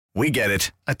We get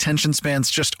it. Attention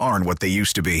spans just aren't what they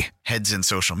used to be. Heads in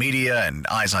social media and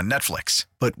eyes on Netflix.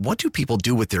 But what do people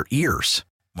do with their ears?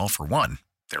 Well, for one,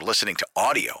 they're listening to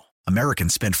audio.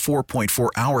 Americans spend 4.4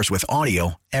 hours with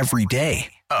audio every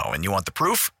day. Oh, and you want the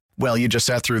proof? Well, you just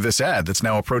sat through this ad that's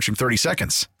now approaching 30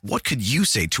 seconds. What could you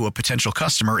say to a potential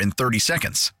customer in 30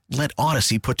 seconds? Let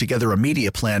Odyssey put together a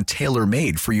media plan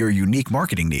tailor-made for your unique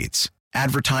marketing needs.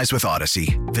 Advertise with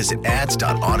Odyssey. Visit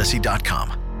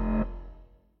ads.odyssey.com.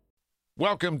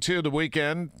 Welcome to the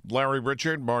weekend. Larry,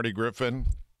 Richard, Marty Griffin.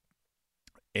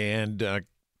 And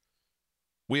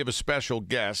we have a special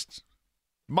guest,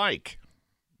 Mike.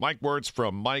 Mike Wertz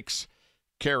from Mike's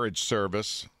Carriage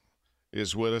Service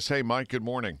is with us. Hey, Mike, good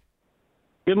morning.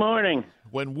 Good morning.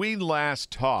 When we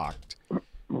last talked,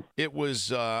 it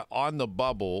was on the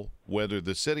bubble whether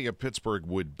the city of Pittsburgh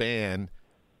would ban,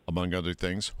 among other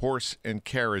things, horse and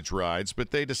carriage rides, but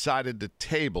they decided to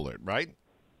table it, right?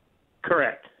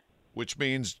 Correct. Which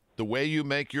means the way you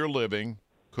make your living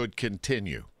could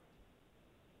continue.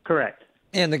 Correct.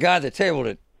 And the guy that tabled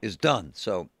it is done,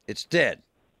 so it's dead,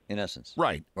 in essence.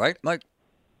 Right. Right, Mike?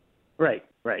 Right.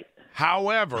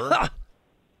 However,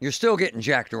 you're still getting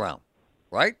jacked around,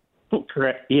 right?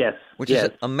 Correct. Yes. Which yes.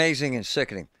 is amazing and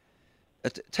sickening.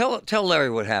 Tell Larry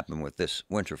what happened with this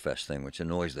Winterfest thing, which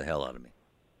annoys the hell out of me.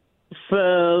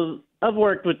 So I've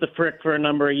worked with the Frick for a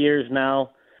number of years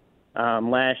now.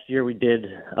 Last year we did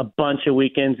a bunch of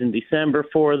weekends in December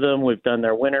for them. We've done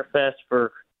their Winterfest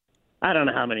for I don't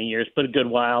know how many years, but a good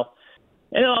while.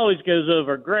 And it always goes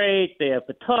over great. They have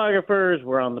photographers.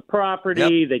 We're on the property.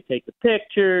 Yep. They take the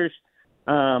pictures.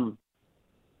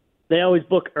 They always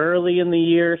book early in the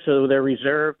year, so they're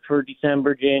reserved for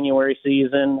December, January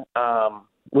season,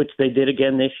 which they did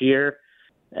again this year.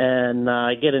 And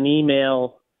I get an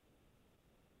email.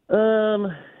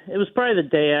 It was probably the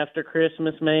day after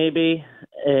Christmas, maybe,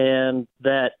 and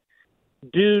that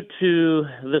due to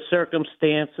the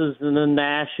circumstances and the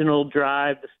national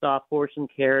drive to stop horse and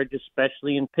carriage,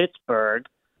 especially in Pittsburgh,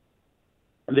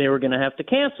 they were going to have to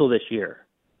cancel this year.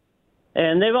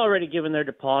 And they've already given their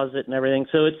deposit and everything,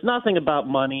 so it's nothing about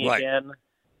money again.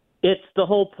 It's the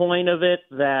whole point of it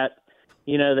that,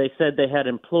 you know, they said they had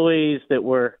employees that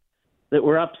were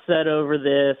upset over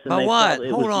this. And about what?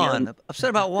 Hold on. Upset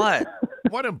about what?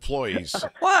 What employees?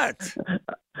 What?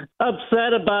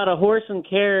 Upset about a horse and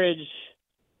carriage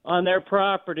on their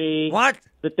property. What?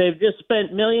 That they've just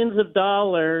spent millions of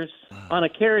dollars on a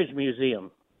carriage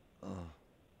museum.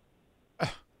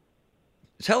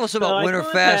 Tell us about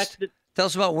Winterfest. Tell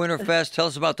us about Winterfest. Tell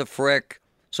us about the Frick,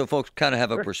 so folks kind of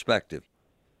have a perspective.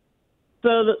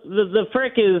 So the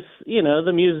Frick is, you know,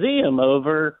 the museum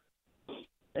over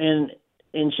in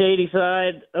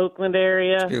Shadyside, Oakland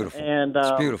area. It's beautiful. And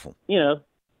it's beautiful. You know,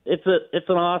 it's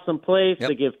an awesome place. Yep.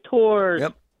 They give tours.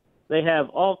 Yep. They have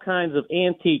all kinds of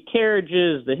antique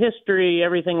carriages, the history,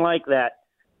 everything like that.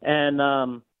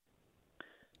 And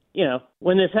you know,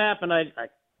 when this happened, I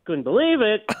couldn't believe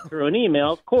it through an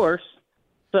email, of course.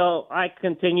 So I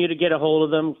continue to get a hold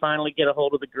of them, finally get a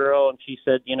hold of the girl, and she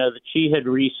said, you know, that she had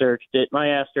researched it. And I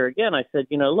asked her again, I said,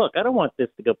 you know, look, I don't want this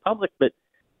to go public, but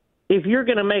if you're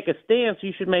going to make a stance,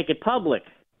 you should make it public.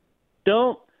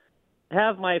 Don't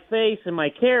have my face and my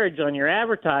carriage on your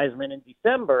advertisement in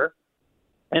December,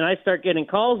 and I start getting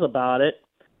calls about it,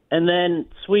 and then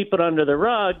sweep it under the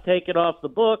rug, take it off the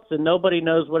books, and nobody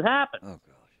knows what happened. Oh,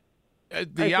 gosh.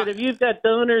 I said, if you've got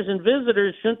donors and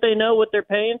visitors, shouldn't they know what they're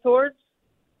paying towards?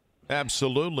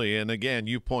 Absolutely. And again,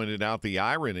 you pointed out the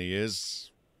irony is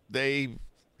they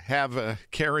have a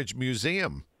carriage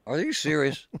museum. Are you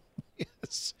serious?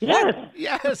 Yes. Yes.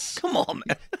 Yes. Come on,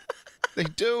 man. They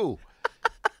do.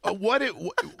 What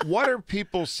are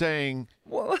people saying?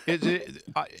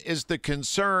 Is the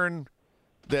concern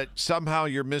that somehow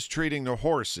you're mistreating the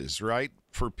horses, right,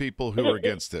 for people who are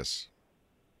against this?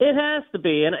 It has to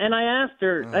be. And I asked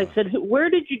her, I said, where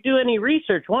did you do any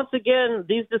research? Once again,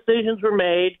 these decisions were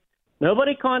made.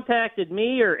 Nobody contacted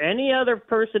me or any other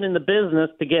person in the business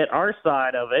to get our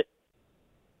side of it.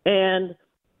 And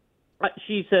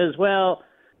she says, well,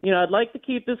 you know, I'd like to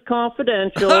keep this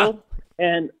confidential,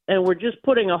 and we're just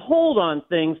putting a hold on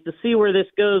things to see where this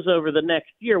goes over the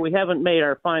next year. We haven't made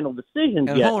our final decisions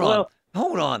yet.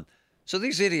 Hold on. So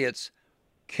these idiots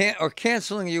are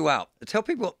canceling you out. Tell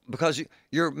people, because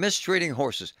you're mistreating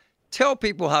horses. Tell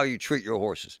people how you treat your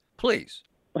horses, please.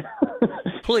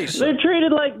 Please, sir. They're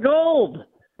treated like gold.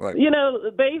 Right. You know,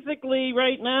 basically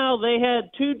right now they had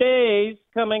 2 days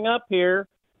coming up here,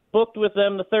 booked with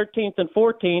them the 13th and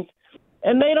 14th,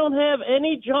 and they don't have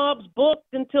any jobs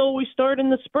booked until we start in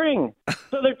the spring.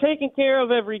 So they're taken care of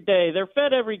every day. They're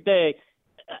fed every day.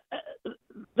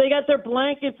 They got their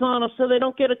blankets on them so they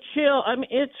don't get a chill. I mean,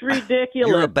 it's ridiculous.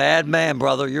 You're a bad man,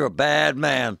 brother. You're a bad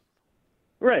man.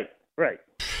 Right.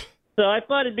 So I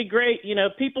thought it'd be great.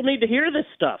 People need to hear this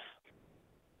stuff.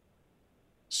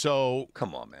 So,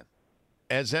 come on, man.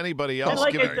 As anybody else, and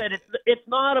like I said, it's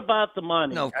not about the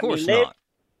money. No, of course not.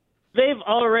 They've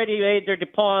already made their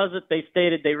deposit. They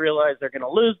stated they realize they're going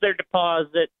to lose their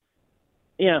deposit.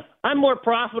 I'm more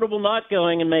profitable not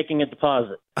going and making a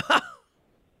deposit.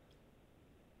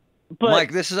 But,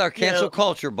 Mike, this is our cancel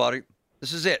culture, buddy.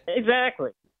 This is it.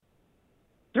 Exactly.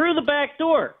 Through the back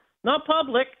door, not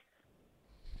public.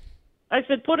 I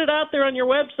said, put it out there on your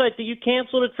website that you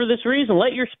canceled it for this reason.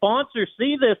 Let your sponsors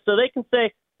see this so they can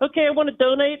say, okay, I want to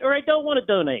donate or I don't want to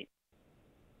donate.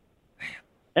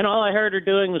 And all I heard her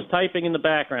doing was typing in the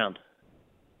background.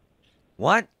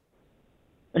 What?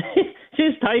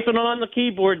 She's typing on the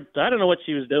keyboard. I don't know what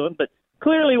she was doing, but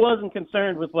clearly wasn't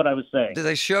concerned with what I was saying. Did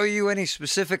they show you any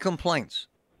specific complaints?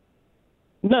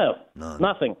 No, None.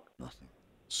 Nothing.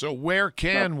 So where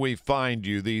can we find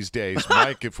you these days,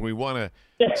 Mike, if we want a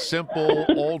simple,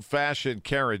 old-fashioned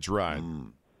carriage ride?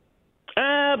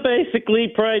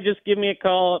 Basically, probably just give me a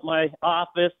call at my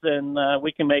office, and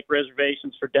we can make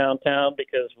reservations for downtown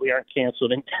because we aren't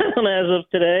canceled in town as of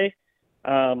today.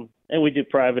 And we do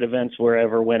private events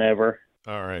wherever, whenever.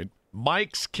 All right.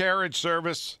 Mike's Carriage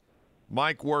Service.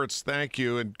 Mike Wertz, thank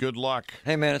you, and good luck.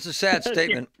 Hey, man, it's a sad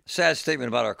statement. Sad statement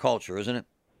about our culture, isn't it?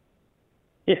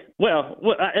 Yeah. Well,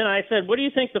 and I said, what do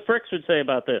you think the Fricks would say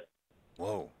about this?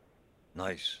 Whoa.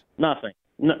 Nice. Nothing.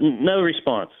 No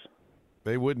response.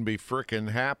 They wouldn't be frickin'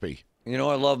 happy. You know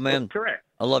what I love, man? That's correct.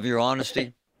 I love your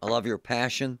honesty. I love your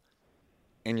passion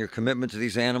and your commitment to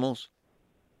these animals.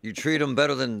 You treat them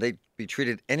better than they'd be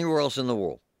treated anywhere else in the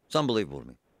world. It's unbelievable to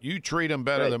me. You treat them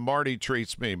better than Marty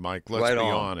treats me, Mike. Let's right be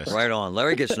on. honest. Right on.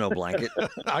 Larry gets no blanket.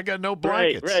 I got no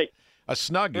blankets. Right. A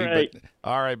Snuggie. Right. But,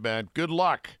 all right, man. Good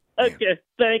luck. Okay.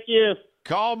 Thank you.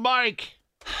 Call Mike.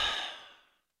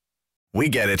 We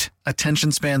get it.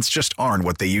 Attention spans just aren't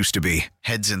what they used to be.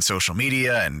 Heads in social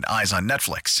media and eyes on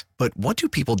Netflix. But what do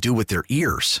people do with their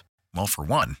ears? Well, for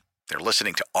one, they're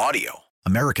listening to audio.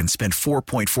 Americans spend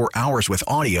 4.4 hours with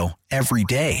audio every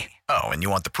day. Oh, and you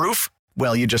want the proof?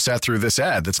 Well, you just sat through this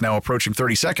ad that's now approaching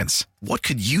 30 seconds. What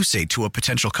could you say to a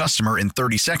potential customer in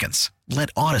 30 seconds? Let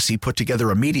Odyssey put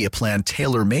together a media plan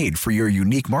tailor-made for your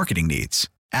unique marketing needs.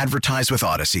 Advertise with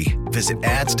Odyssey. Visit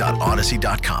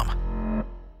ads.odyssey.com.